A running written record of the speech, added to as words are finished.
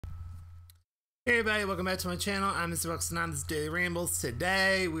Hey everybody, welcome back to my channel. I'm Mr. Roxanne, this is Daily Rambles.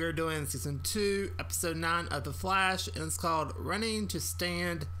 Today we are doing Season 2, Episode 9 of The Flash, and it's called Running to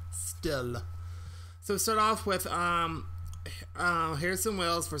Stand Still. So we start off with Harrison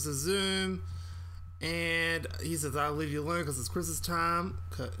Wells versus Zoom, and he says, I'll leave you alone because it's Chris's time,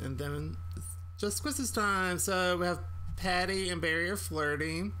 and then it's just Chris's time. So we have Patty and Barry are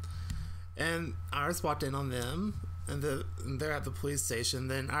flirting, and Iris walked in on them. And they're at the police station.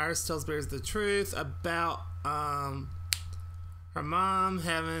 Then Iris tells Barry the truth about her mom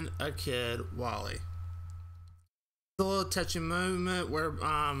having a kid, Wally. It's a little touching moment where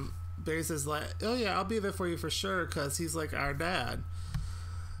Barry says, like, oh yeah, I'll be there for you for sure, because he's like our dad.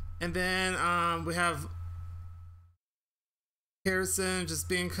 And then we have Harrison just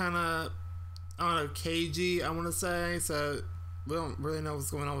being kind of, I don't know, cagey, I want to say. So we don't really know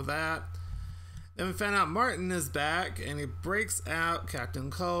what's going on with that. Then we found out Martin is back, and he breaks out Captain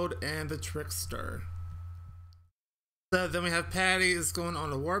Cold and the Trickster. So then we have Patty is going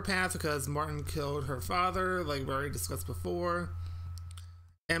on a warpath because Martin killed her father, like we already discussed before.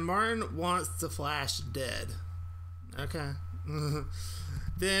 And Martin wants the Flash dead. Okay.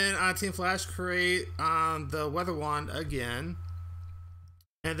 Then Team Flash create the Weather Wand again.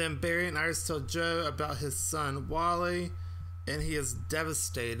 And then Barry and Iris tell Joe about his son Wally, and he is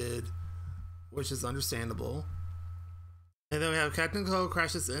devastated, which is understandable. And then we have Captain Cold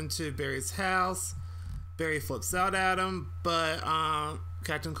crashes into Barry's house. Barry flips out at him, but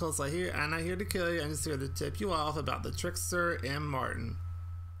Captain Cold's like, here, I'm not here to kill you, I'm just here to tip you off about the Trickster and Martin.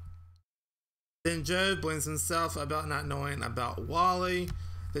 Then Joe blames himself about not knowing about Wally.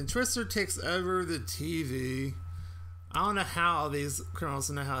 Then Trickster takes over the TV. I don't know how all these criminals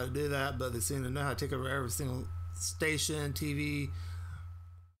know how to do that, but they seem to know how to take over every single station, TV,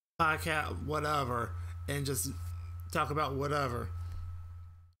 podcast, whatever, and just talk about whatever.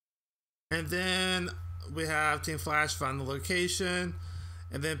 And then we have Team Flash find the location,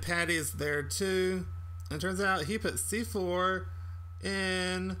 and then Patty is there too. And it turns out he put C4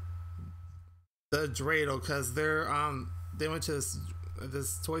 in the dreidel because they went to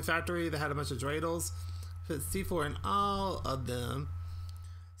this toy factory that had a bunch of dreidels. Put C4 in all of them.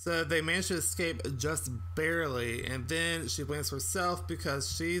 So they managed to escape just barely, and then she blames herself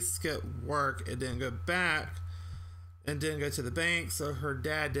because she skipped work and didn't go back and didn't go to the bank, so her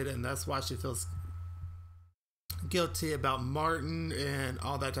dad did it, and that's why she feels guilty about Martin and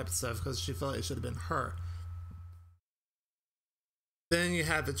all that type of stuff, because she felt it should have been her. Then you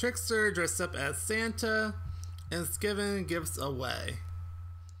have the Trickster dressed up as Santa and is giving gifts away.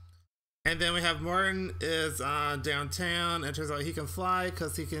 And then we have Martin is downtown, and it turns out he can fly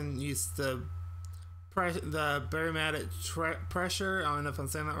because he can use the barometric pressure. I don't know if I'm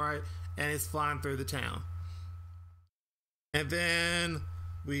saying that right. And he's flying through the town. And then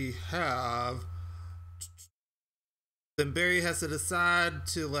we have, then Barry has to decide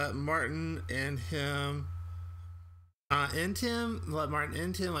to let Martin end him, like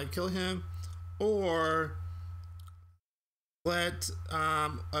kill him, or let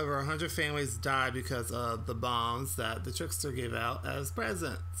over 100 families die because of the bombs that the Trickster gave out as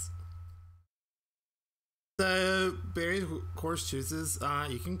presents. So Barry, of course, chooses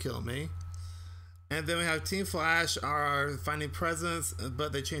you can kill me. And then we have Team Flash are finding presents,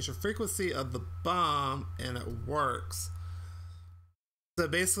 but they change the frequency of the bomb and it works. So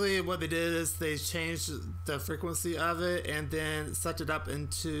basically what they did is they changed the frequency of it and then sucked it up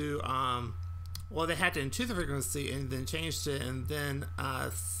into well, they had to into the frequency and then changed it, and then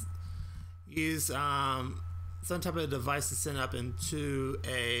use some type of device to send up into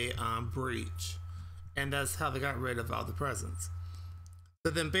a breach, and that's how they got rid of all the presents.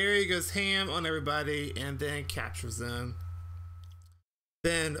 So then Barry goes ham on everybody and then captures them.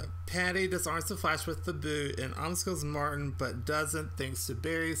 Then Patty disarms the Flash with the boot and almost kills Martin, but doesn't, thanks to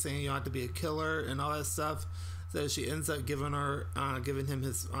Barry saying you don't have to be a killer and all that stuff. So she ends up giving him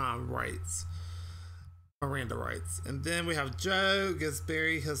his rights. Miranda rights. And then we have Joe gives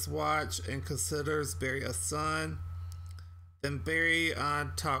Barry his watch and considers Barry a son. Then Barry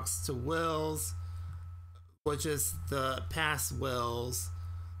talks to Wills, which is the past Wills,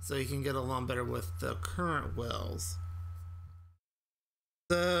 so he can get along better with the current Wills.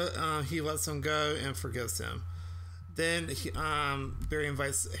 So he lets him go and forgives him. Then Barry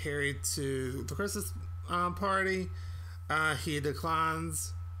invites Harry to the Christmas party. He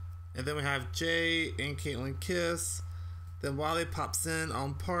declines. And then we have Jay and Caitlin kiss. Then Wally pops in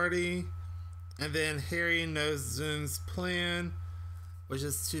on party. And then Harry knows Zoom's plan, which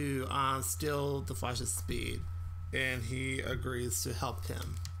is to steal the Flash's speed. And he agrees to help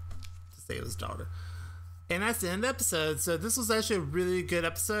him to save his daughter. And that's the end of the episode. So this was actually a really good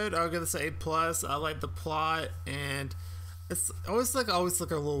episode. I'll give this an A+. I like the plot, and it's always like a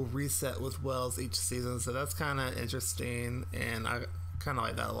little reset with Wells each season. So that's kind of interesting, and I kind of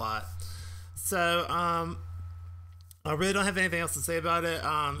like that a lot. So I really don't have anything else to say about it.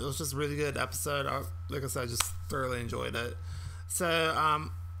 It was just a really good episode. Like I said, I just thoroughly enjoyed it. So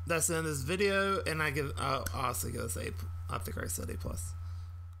that's the end of this video, and I'll also give this A. I think I said A+.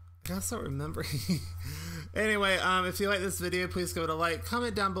 I gotta start remembering. Anyway, if you like this video, please give it a like.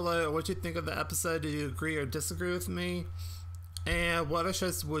 Comment down below what you think of the episode. Do you agree or disagree with me? And what other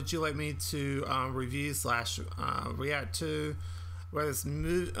shows would you like me to review / react to? Whether it's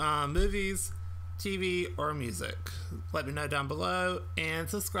movies, TV, or music. Let me know down below. And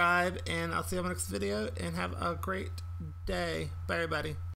subscribe. And I'll see you on my next video. And have a great day. Bye, everybody.